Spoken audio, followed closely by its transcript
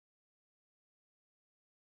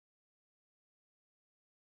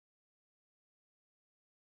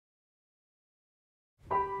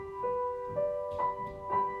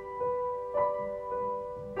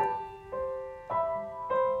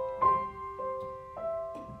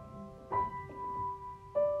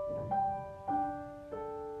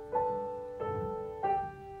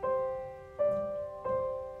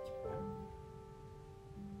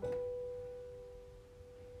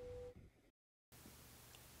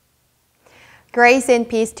Grace and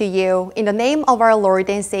peace to you in the name of our Lord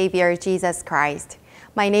and Savior, Jesus Christ.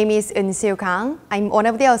 My name is Eun-Soo Kang. I'm one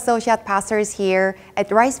of the associate pastors here at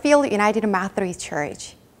Wrightsville United Methodist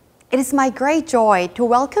Church. It is my great joy to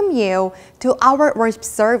welcome you to our worship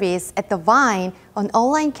service at the Vine on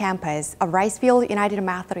online campus of Wrightsville United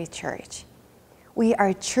Methodist Church. We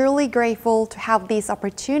are truly grateful to have this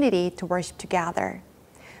opportunity to worship together.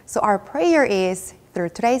 So our prayer is,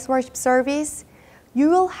 through today's worship service, you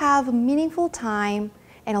will have a meaningful time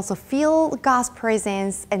and also feel God's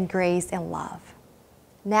presence and grace and love.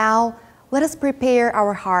 Now, let us prepare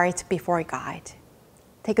our hearts before God.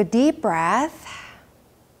 Take a deep breath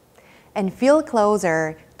and feel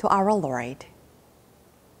closer to our Lord.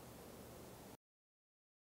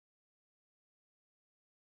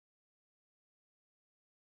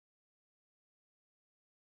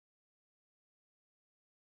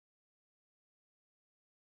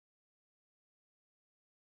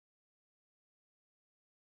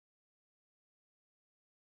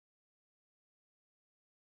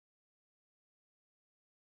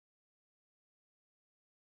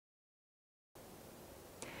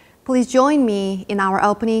 Please join me in our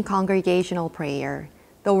opening congregational prayer.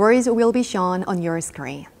 The words will be shown on your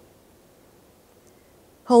screen.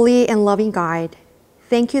 Holy and loving God,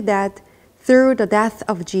 thank you that through the death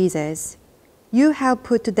of Jesus, you have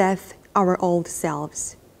put to death our old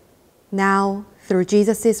selves. Now, through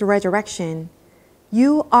Jesus' resurrection,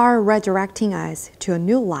 you are resurrecting us to a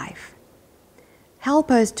new life.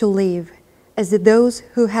 Help us to live as those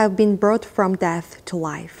who have been brought from death to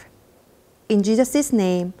life. In Jesus'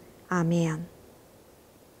 name, Amen.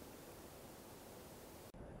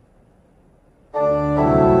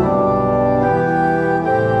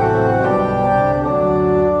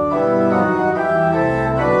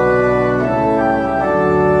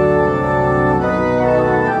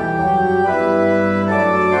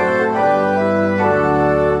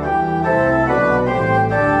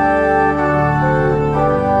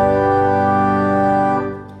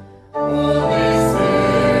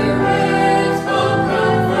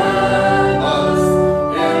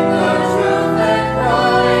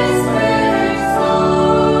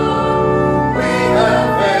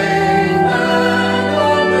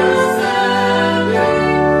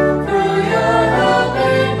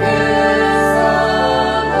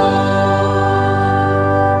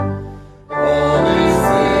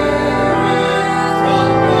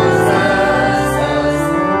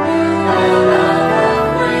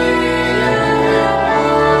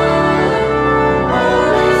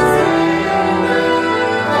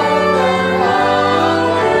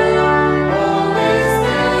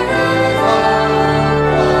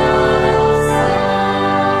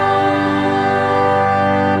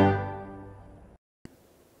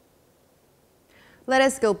 Let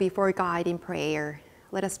us go before God in prayer.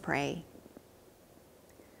 Let us pray.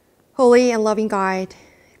 Holy and loving God,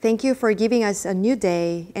 thank you for giving us a new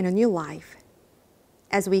day and a new life.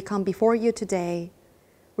 As we come before you today,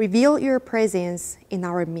 reveal your presence in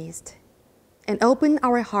our midst and open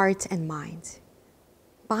our hearts and minds.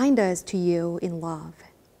 Bind us to you in love.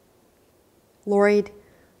 Lord,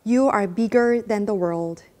 you are bigger than the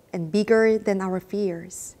world and bigger than our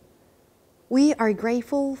fears. We are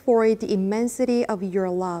grateful for the immensity of your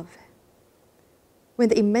love. When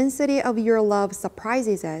the immensity of your love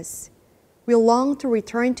surprises us, we long to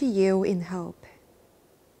return to you in hope.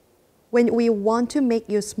 When we want to make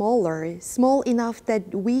you smaller, small enough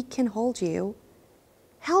that we can hold you,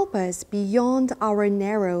 help us beyond our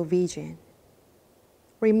narrow vision.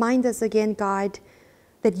 Remind us again, God,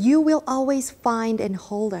 that you will always find and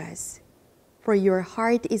hold us, for your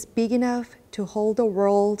heart is big enough to hold the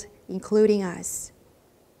world, including us.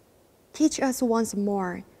 Teach us once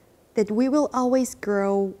more that we will always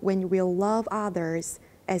grow when we love others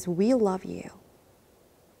as we love you.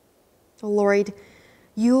 So Lord,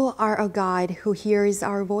 you are a God who hears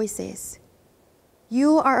our voices.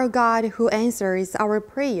 You are a God who answers our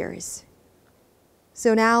prayers.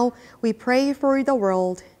 So now we pray for the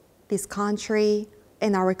world, this country,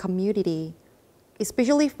 and our community,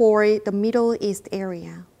 especially for the Middle East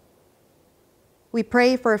area. We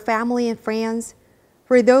pray for family and friends,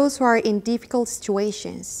 for those who are in difficult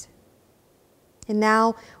situations. And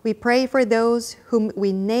now we pray for those whom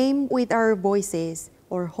we name with our voices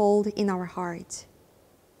or hold in our hearts.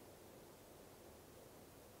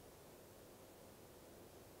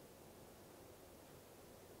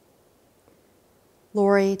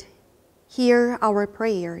 Lord, hear our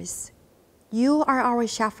prayers. You are our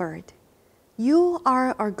shepherd. You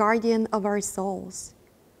are our guardian of our souls.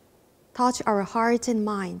 Touch our hearts and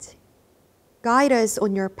minds. Guide us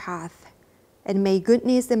on your path, and may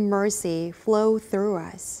goodness and mercy flow through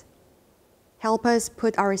us. Help us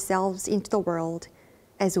put ourselves into the world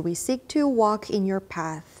as we seek to walk in your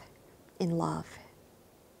path in love.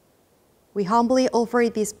 We humbly offer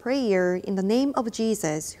this prayer in the name of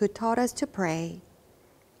Jesus, who taught us to pray.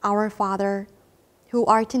 Our Father, who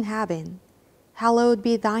art in heaven, hallowed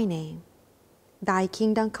be thy name. Thy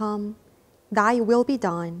kingdom come, thy will be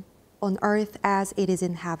done, on earth as it is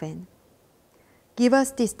in heaven. Give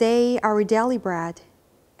us this day our daily bread,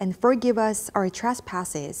 and forgive us our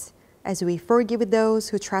trespasses, as we forgive those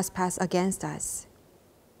who trespass against us.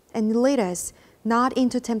 And lead us not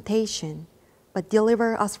into temptation, but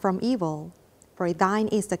deliver us from evil. For thine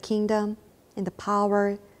is the kingdom, and the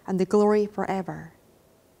power, and the glory forever.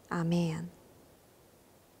 Amen.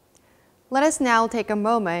 Let us now take a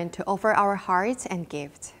moment to offer our hearts and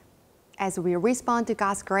gifts. As we respond to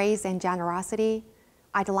God's grace and generosity,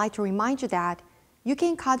 I'd like to remind you that you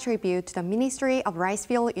can contribute to the ministry of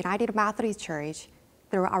Wrightsville United Methodist Church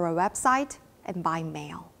through our website and by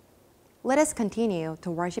mail. Let us continue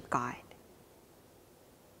to worship God.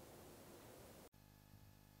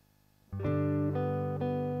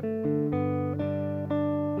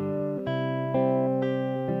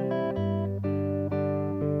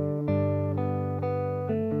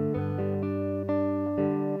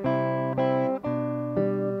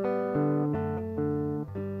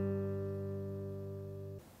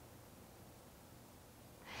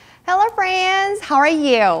 Hello friends, how are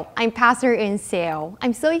you? I'm Pastor Eun-Seo.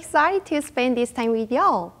 I'm so excited to spend this time with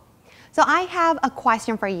y'all. So I have a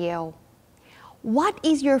question for you. What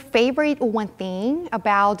is your favorite one thing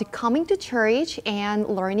about coming to church and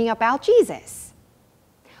learning about Jesus?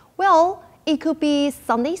 Well, it could be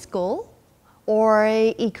Sunday school, or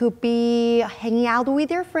it could be hanging out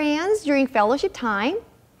with your friends during fellowship time,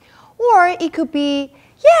 or it could be,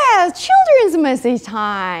 yes, children's message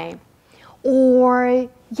time, or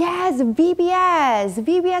yes, VBS.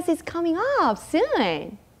 VBS is coming up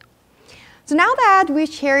soon. So now that we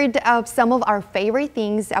shared some of our favorite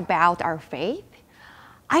things about our faith,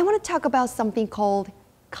 I want to talk about something called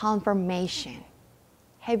confirmation.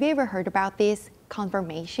 Have you ever heard about this,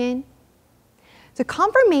 confirmation? So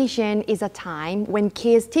confirmation is a time when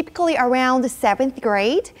kids, typically around the 7th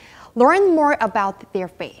grade, learn more about their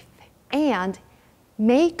faith and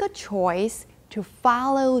make a choice to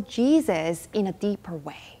follow Jesus in a deeper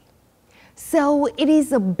way. So it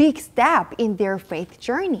is a big step in their faith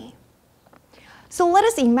journey. So let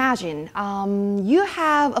us imagine you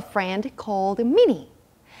have a friend called Minnie.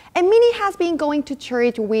 And Minnie has been going to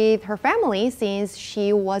church with her family since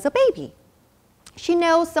she was a baby. She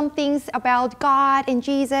knows some things about God and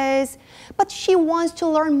Jesus, but she wants to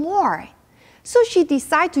learn more. So she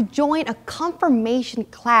decided to join a confirmation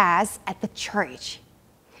class at the church.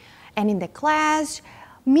 And in the class,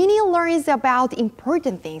 Minnie learns about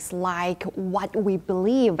important things like what we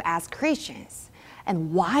believe as Christians,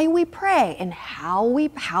 and why we pray, and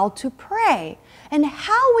how to pray, and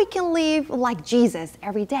how we can live like Jesus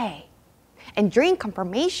every day. And during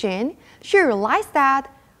confirmation, she realized that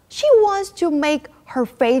she wants to make her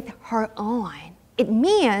faith her own. It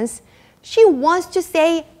means she wants to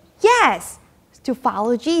say yes to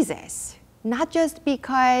follow Jesus, not just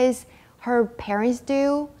because her parents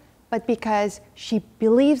do, but because she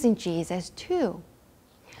believes in Jesus too.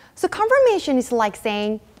 So confirmation is like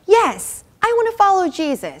saying, yes, I want to follow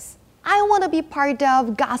Jesus. I want to be part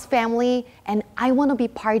of God's family, and I want to be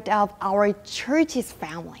part of our church's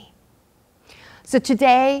family. So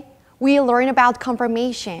today, we learn about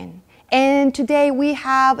confirmation. And today we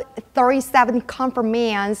have 37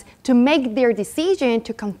 confirmands to make their decision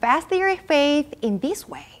to confess their faith in this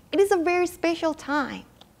way. It is a very special time.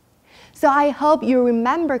 So I hope you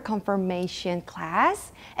remember confirmation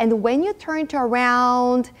class, and when you turn to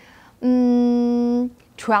around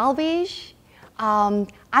 12-ish,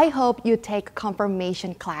 I hope you take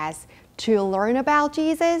confirmation class to learn about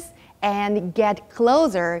Jesus and get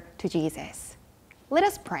closer to Jesus. Let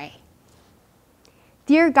us pray.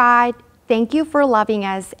 Dear God, thank you for loving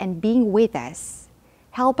us and being with us.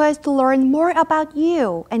 Help us to learn more about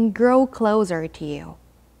you and grow closer to you.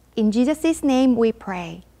 In Jesus' name we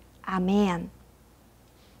pray. Amen.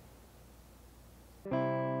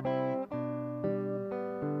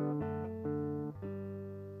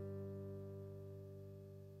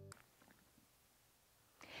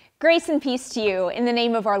 Grace and peace to you in the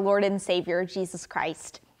name of our Lord and Savior, Jesus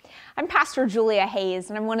Christ. I'm Pastor Julia Hayes,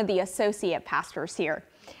 and I'm one of the associate pastors here.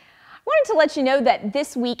 I wanted to let you know that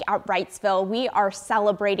this week at Wrightsville, we are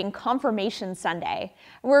celebrating Confirmation Sunday.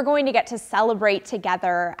 We're going to get to celebrate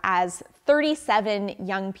together as 37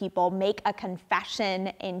 young people make a confession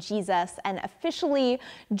in Jesus and officially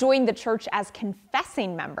join the church as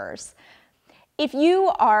confessing members. If you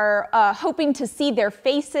are hoping to see their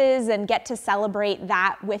faces and get to celebrate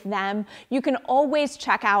that with them, you can always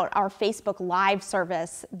check out our Facebook Live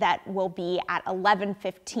service that will be at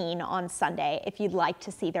 11:15 on Sunday if you'd like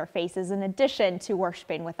to see their faces in addition to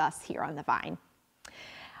worshiping with us here on the Vine.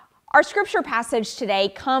 Our scripture passage today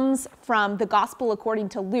comes from the Gospel according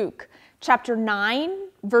to Luke, chapter 9,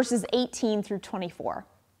 verses 18 through 24.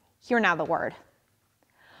 Hear now the word.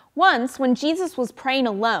 Once, when Jesus was praying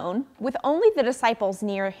alone, with only the disciples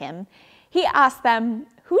near him, he asked them,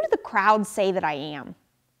 "Who do the crowds say that I am?"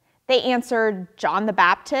 They answered, "John the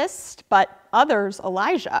Baptist, but others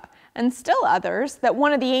Elijah, and still others that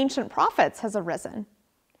one of the ancient prophets has arisen."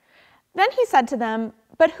 Then he said to them,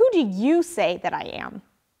 "But who do you say that I am?"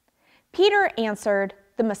 Peter answered,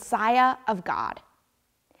 "The Messiah of God."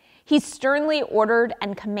 He sternly ordered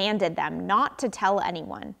and commanded them not to tell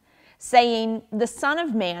anyone, saying, "The Son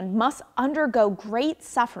of Man must undergo great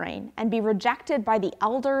suffering and be rejected by the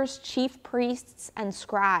elders, chief priests, and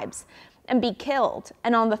scribes, and be killed,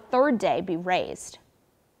 and on the third day be raised."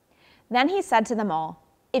 Then he said to them all,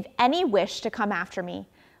 "If any wish to come after me,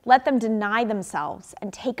 let them deny themselves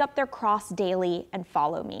and take up their cross daily and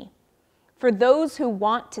follow me. For those who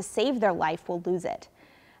want to save their life will lose it,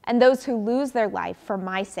 and those who lose their life for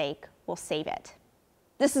my sake will save it."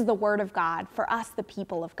 This is the word of God for us, the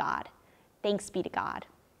people of God. Thanks be to God.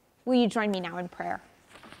 Will you join me now in prayer?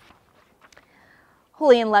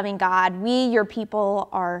 Holy and loving God, we, your people,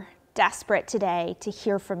 are desperate today to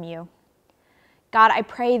hear from you. God, I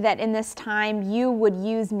pray that in this time you would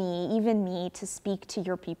use me, even me, to speak to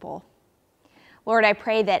your people. Lord, I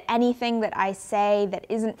pray that anything that I say that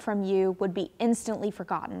isn't from you would be instantly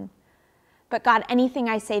forgotten. But God, anything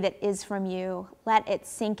I say that is from you, let it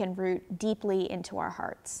sink and root deeply into our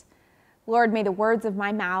hearts. Lord, may the words of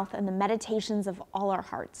my mouth and the meditations of all our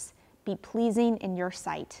hearts be pleasing in your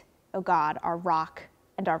sight, O God, our rock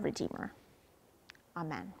and our Redeemer.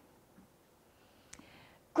 Amen.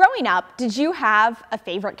 Growing up, did you have a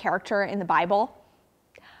favorite character in the Bible?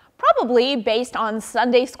 Probably based on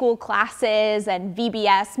Sunday school classes and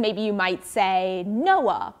VBS, maybe you might say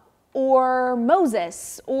Noah, or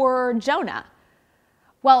Moses, or Jonah.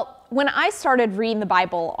 Well, when I started reading the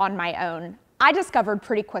Bible on my own, I discovered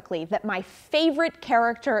pretty quickly that my favorite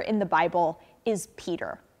character in the Bible is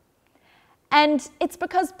Peter. And it's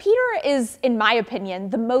because Peter is, in my opinion,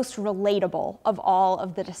 the most relatable of all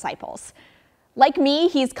of the disciples. Like me,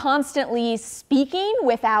 he's constantly speaking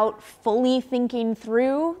without fully thinking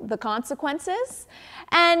through the consequences,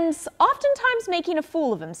 and oftentimes making a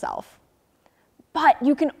fool of himself. But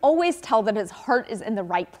you can always tell that his heart is in the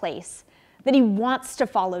right place, that he wants to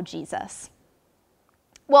follow Jesus.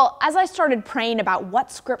 Well, as I started praying about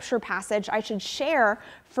what scripture passage I should share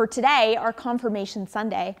for today, our Confirmation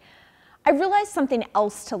Sunday, I realized something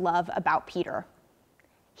else to love about Peter.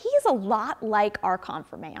 He is a lot like our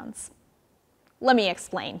confirmands. Let me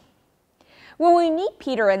explain. When we meet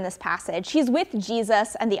Peter in this passage, he's with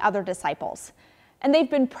Jesus and the other disciples, and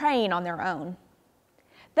they've been praying on their own.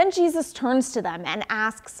 Then Jesus turns to them and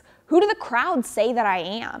asks, "Who do the crowds say that I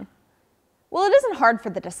am?" Well, it isn't hard for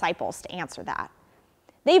the disciples to answer that.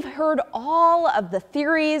 They've heard all of the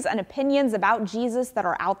theories and opinions about Jesus that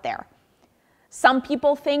are out there. Some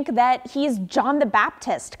people think that he's John the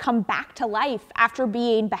Baptist come back to life after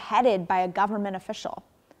being beheaded by a government official.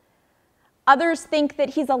 Others think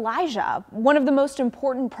that he's Elijah, one of the most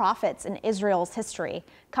important prophets in Israel's history,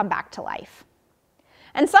 come back to life.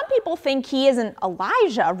 And some people think he isn't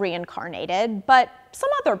Elijah reincarnated, but some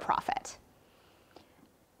other prophet.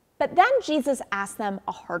 But then Jesus asked them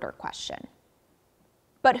a harder question.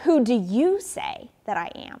 "But who do you say that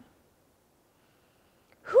I am?"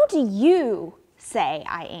 Who do you say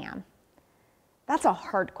I am? That's a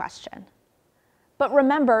hard question. But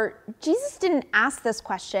remember, Jesus didn't ask this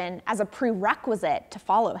question as a prerequisite to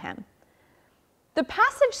follow him. The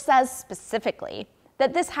passage says specifically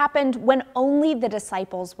that this happened when only the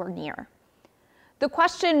disciples were near. The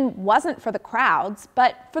question wasn't for the crowds,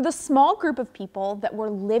 but for the small group of people that were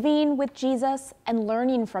living with Jesus and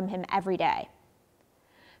learning from him every day.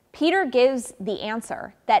 Peter gives the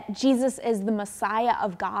answer that Jesus is the Messiah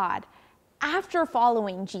of God after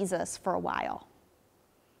following Jesus for a while.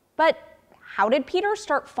 But how did Peter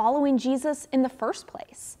start following Jesus in the first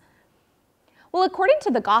place? Well, according to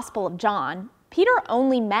the Gospel of John, Peter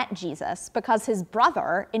only met Jesus because his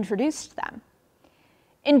brother introduced them.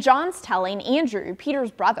 In John's telling, Andrew,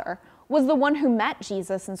 Peter's brother, was the one who met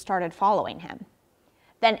Jesus and started following him.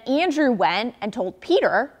 Then Andrew went and told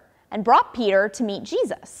Peter and brought Peter to meet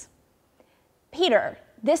Jesus. Peter,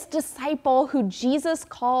 this disciple who Jesus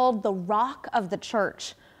called the rock of the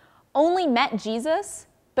church, only met Jesus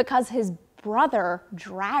because his brother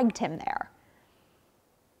dragged him there.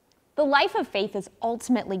 The life of faith is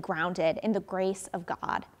ultimately grounded in the grace of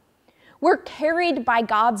God. We're carried by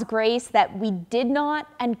God's grace that we did not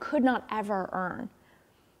and could not ever earn.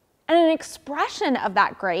 And an expression of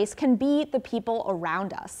that grace can be the people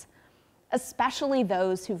around us, especially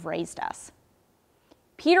those who've raised us.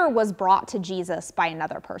 Peter was brought to Jesus by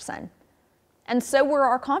another person, and so were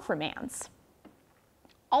our confirmands.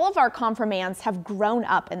 All of our confirmands have grown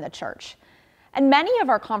up in the church, and many of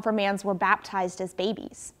our confirmands were baptized as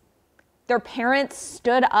babies. Their parents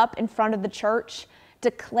stood up in front of the church,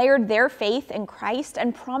 declared their faith in Christ,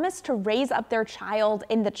 and promised to raise up their child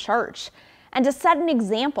in the church and to set an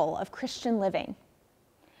example of Christian living.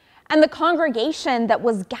 And the congregation that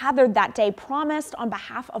was gathered that day promised on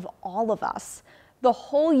behalf of all of us, the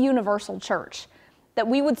whole universal church, that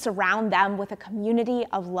we would surround them with a community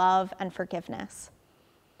of love and forgiveness.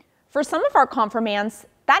 For some of our confirmands,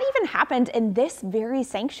 that even happened in this very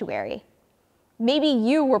sanctuary. Maybe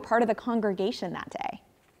you were part of the congregation that day.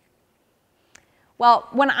 Well,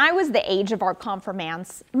 when I was the age of our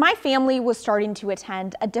confirmands, my family was starting to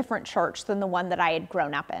attend a different church than the one that I had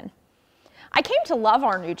grown up in. I came to love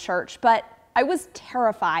our new church, but I was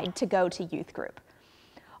terrified to go to youth group.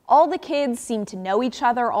 All the kids seemed to know each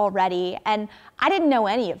other already, and I didn't know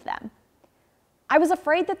any of them. I was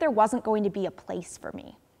afraid that there wasn't going to be a place for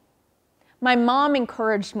me. My mom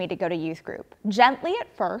encouraged me to go to youth group, gently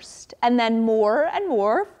at first, and then more and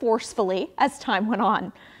more forcefully as time went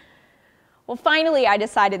on. Well, finally, I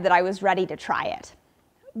decided that I was ready to try it.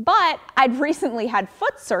 But I'd recently had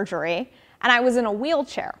foot surgery, and I was in a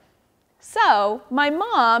wheelchair. So my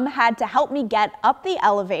mom had to help me get up the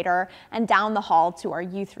elevator and down the hall to our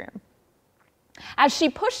youth room. As she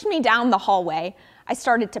pushed me down the hallway, I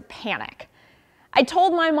started to panic. I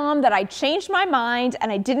told my mom that I'd changed my mind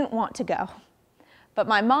and I didn't want to go. But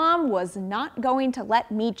my mom was not going to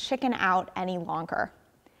let me chicken out any longer.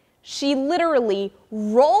 She literally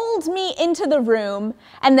rolled me into the room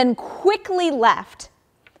and then quickly left.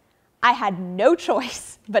 I had no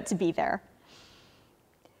choice but to be there.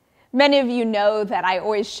 Many of you know that I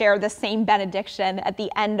always share the same benediction at the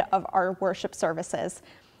end of our worship services.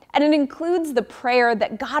 And it includes the prayer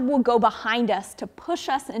that God will go behind us to push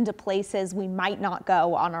us into places we might not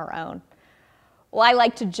go on our own. Well, I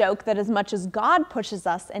like to joke that as much as God pushes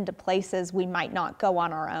us into places we might not go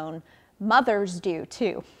on our own, mothers do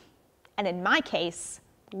too. And in my case,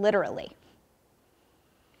 literally.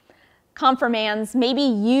 Confirmands, maybe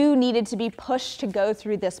you needed to be pushed to go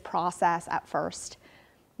through this process at first.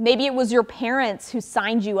 Maybe it was your parents who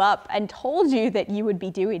signed you up and told you that you would be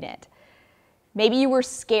doing it. Maybe you were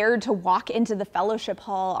scared to walk into the fellowship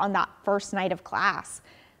hall on that first night of class.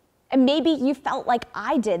 And maybe you felt like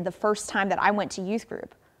I did the first time that I went to youth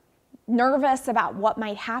group, nervous about what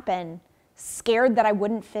might happen, scared that I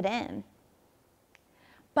wouldn't fit in.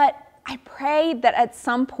 But I pray that at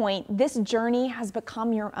some point this journey has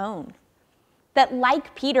become your own. That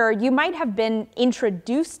like Peter, you might have been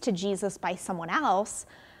introduced to Jesus by someone else,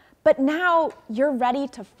 but now you're ready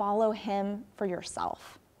to follow him for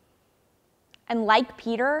yourself. And like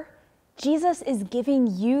Peter, Jesus is giving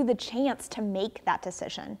you the chance to make that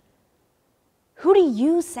decision. Who do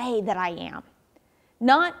you say that I am?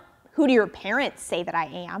 Not who do your parents say that I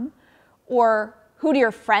am, or who do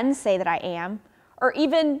your friends say that I am, or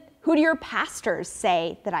even who do your pastors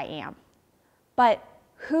say that I am? But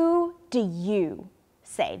who do you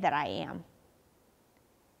say that I am?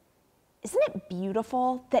 Isn't it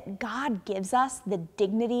beautiful that God gives us the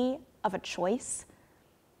dignity of a choice?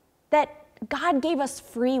 That God gave us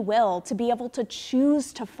free will to be able to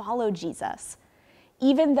choose to follow Jesus,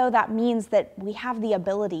 even though that means that we have the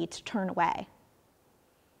ability to turn away.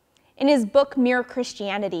 In his book, Mere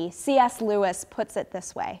Christianity, C.S. Lewis puts it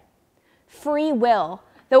this way: free will,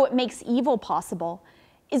 though it makes evil possible,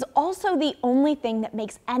 is also the only thing that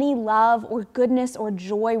makes any love or goodness or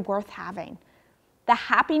joy worth having. The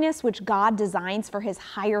happiness which God designs for his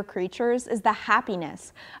higher creatures is the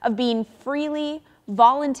happiness of being freely,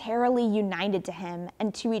 voluntarily united to him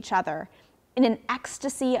and to each other in an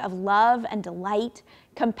ecstasy of love and delight,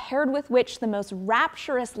 compared with which the most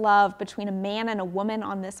rapturous love between a man and a woman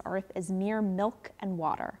on this earth is mere milk and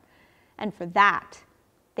water. And for that,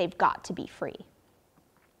 they've got to be free.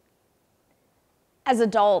 As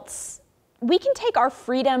adults, we can take our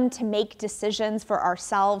freedom to make decisions for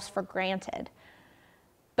ourselves for granted.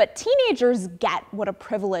 But teenagers get what a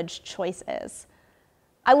privileged choice is.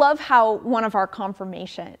 I love how one of our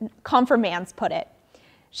confirmands put it.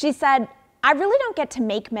 She said, I really don't get to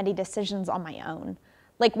make many decisions on my own,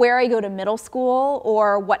 like where I go to middle school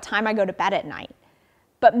or what time I go to bed at night.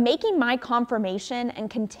 but making my confirmation and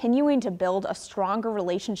continuing to build a stronger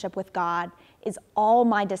relationship with God is all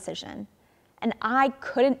my decision, and I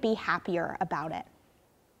couldn't be happier about it.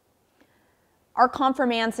 Our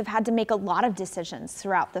confirmands have had to make a lot of decisions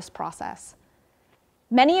throughout this process.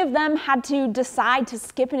 Many of them had to decide to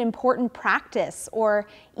skip an important practice or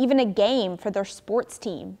even a game for their sports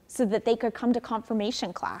team so that they could come to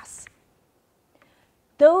confirmation class.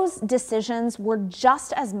 Those decisions were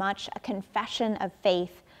just as much a confession of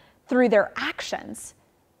faith through their actions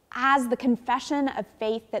as the confession of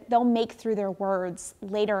faith that they'll make through their words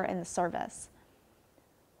later in the service.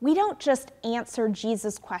 We don't just answer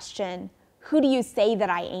Jesus' question, "Who do you say that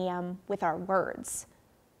I am?" with our words.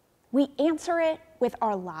 We answer it with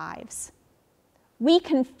our lives. We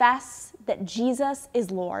confess that Jesus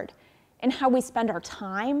is Lord in how we spend our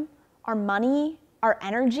time, our money, our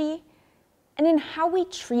energy, and in how we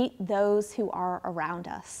treat those who are around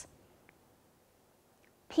us.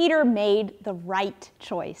 Peter made the right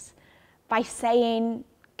choice by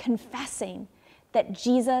confessing that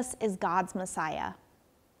Jesus is God's Messiah.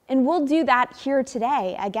 And we'll do that here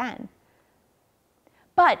today again.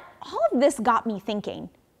 But all of this got me thinking,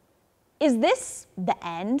 is this the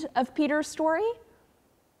end of Peter's story?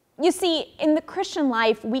 You see, in the Christian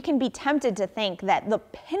life, we can be tempted to think that the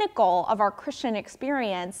pinnacle of our Christian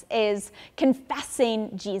experience is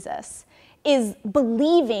confessing Jesus, is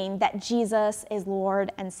believing that Jesus is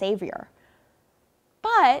Lord and Savior.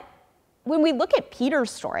 But when we look at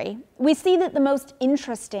Peter's story, we see that the most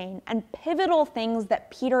interesting and pivotal things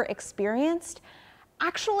that Peter experienced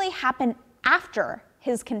actually happened after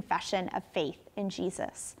his confession of faith in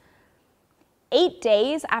Jesus. 8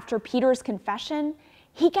 days after Peter's confession,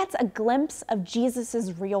 he gets a glimpse of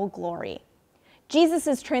Jesus' real glory. Jesus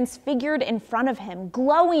is transfigured in front of him,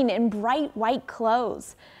 glowing in bright white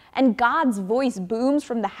clothes, and God's voice booms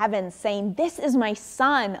from the heavens saying, "This is my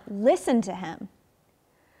son, listen to him."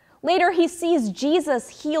 Later, he sees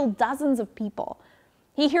Jesus heal dozens of people.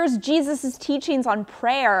 He hears Jesus' teachings on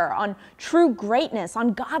prayer, on true greatness,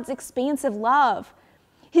 on God's expansive love.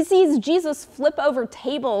 He sees Jesus flip over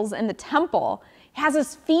tables in the temple. He has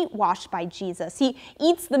his feet washed by Jesus. He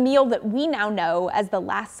eats the meal that we now know as the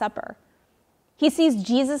Last Supper. He sees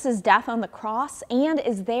Jesus' death on the cross and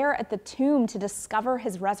is there at the tomb to discover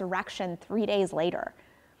his resurrection 3 days later.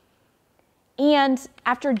 And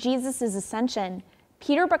after Jesus' ascension,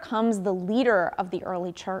 Peter becomes the leader of the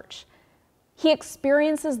early church. He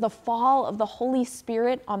experiences the fall of the Holy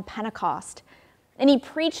Spirit on Pentecost, and he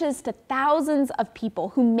preaches to thousands of people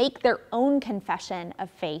who make their own confession of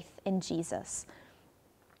faith in Jesus.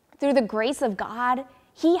 Through the grace of God,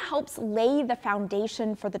 he helps lay the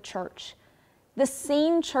foundation for the church, the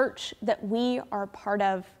same church that we are a part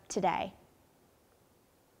of today.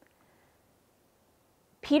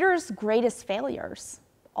 Peter's greatest failures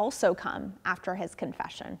also come after his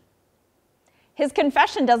confession. His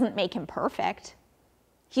confession doesn't make him perfect.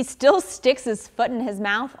 He still sticks his foot in his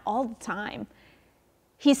mouth all the time.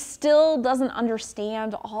 He still doesn't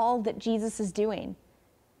understand all that Jesus is doing.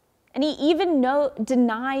 And he even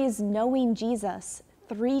denies knowing Jesus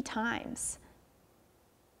 3 times.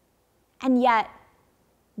 And yet,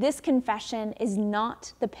 this confession is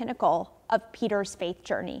not the pinnacle of Peter's faith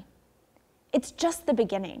journey. It's just the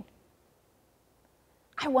beginning.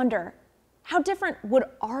 I wonder, how different would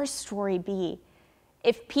our story be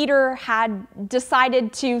if Peter had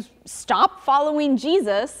decided to stop following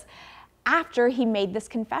Jesus after he made this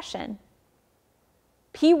confession?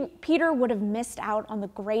 Peter would have missed out on the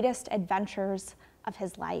greatest adventures of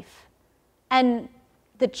his life. And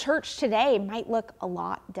the church today might look a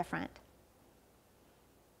lot different.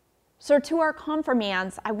 So to our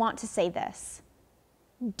confirmands, I want to say this.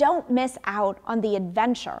 Don't miss out on the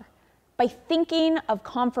adventure by thinking of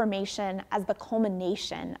confirmation as the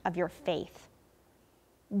culmination of your faith.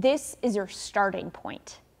 This is your starting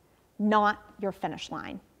point, not your finish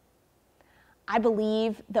line. I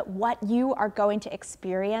believe that what you are going to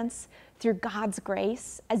experience through God's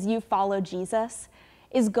grace as you follow Jesus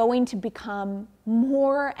is going to become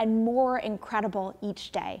more and more incredible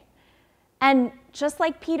each day. And just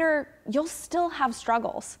like Peter, you'll still have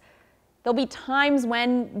struggles. There'll be times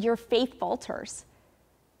when your faith falters.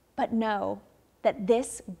 But know that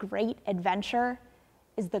this great adventure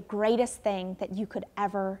is the greatest thing that you could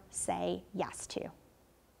ever say yes to.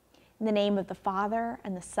 In the name of the Father,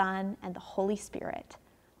 and the Son, and the Holy Spirit,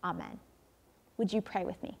 amen. Would you pray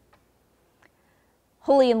with me?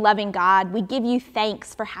 Holy and loving God, we give you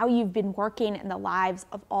thanks for how you've been working in the lives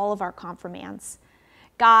of all of our confirmands.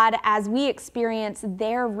 God, as we experience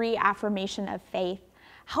their reaffirmation of faith,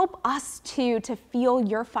 help us too to feel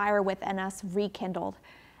your fire within us rekindled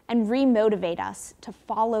and remotivate us to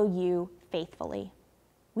follow you faithfully.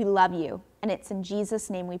 We love you, and it's in Jesus'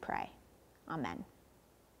 name we pray. Amen.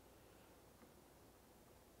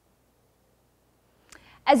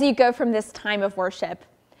 As you go from this time of worship,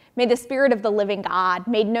 may the Spirit of the living God,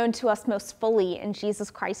 made known to us most fully in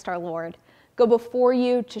Jesus Christ our Lord, go before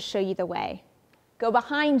you to show you the way. Go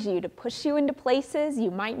behind you to push you into places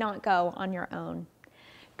you might not go on your own.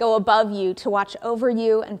 Go above you to watch over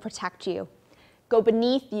you and protect you. Go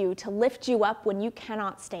beneath you to lift you up when you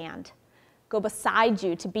cannot stand. Go beside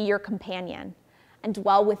you to be your companion, and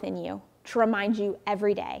dwell within you to remind you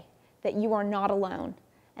every day that you are not alone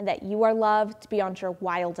and that you are loved beyond your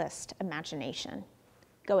wildest imagination.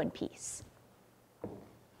 Go in peace.